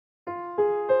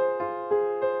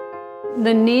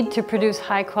The need to produce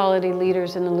high-quality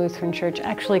leaders in the Lutheran Church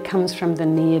actually comes from the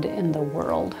need in the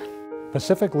world.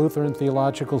 Pacific Lutheran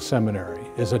Theological Seminary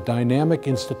is a dynamic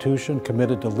institution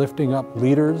committed to lifting up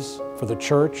leaders for the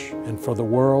church and for the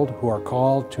world who are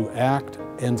called to act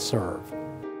and serve.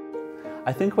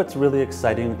 I think what's really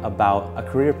exciting about a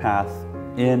career path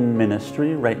in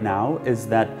ministry right now is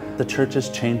that the church is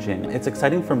changing. It's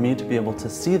exciting for me to be able to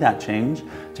see that change,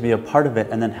 to be a part of it,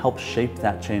 and then help shape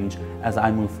that change as I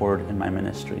move forward in my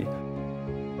ministry.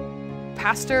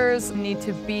 Pastors need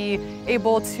to be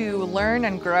able to learn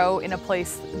and grow in a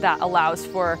place that allows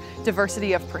for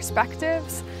diversity of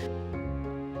perspectives.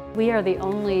 We are the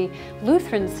only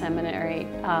Lutheran seminary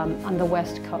on the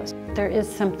West Coast. There is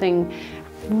something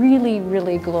really,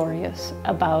 really glorious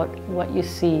about what you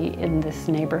see in this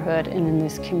neighborhood and in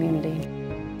this community.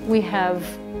 We have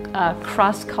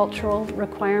cross-cultural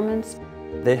requirements.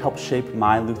 They help shape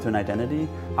my Lutheran identity.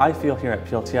 I feel here at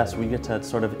PLTS we get to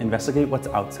sort of investigate what's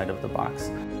outside of the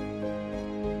box.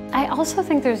 I also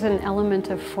think there's an element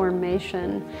of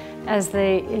formation as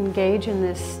they engage in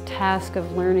this task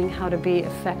of learning how to be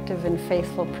effective and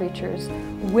faithful preachers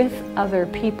with other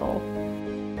people.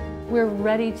 We're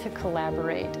ready to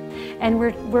collaborate, and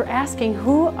we're asking,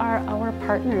 who are our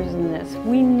partners in this?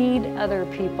 We need other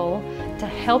people to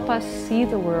help us see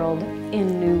the world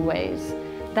in new ways.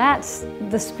 That's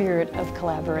the spirit of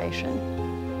collaboration.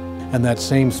 And that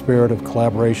same spirit of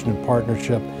collaboration and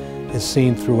partnership is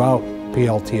seen throughout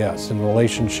PLTS in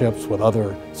relationships with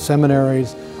other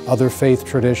seminaries, other faith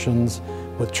traditions,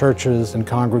 with churches and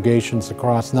congregations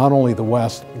across not only the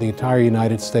West, the entire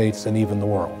United States, and even the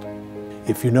world.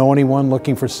 If you know anyone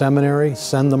looking for seminary,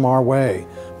 send them our way.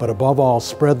 But above all,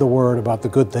 spread the word about the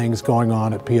good things going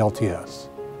on at PLTS.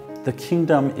 The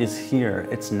kingdom is here,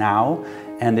 it's now,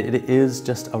 and it is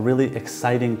just a really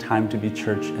exciting time to be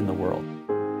church in the world.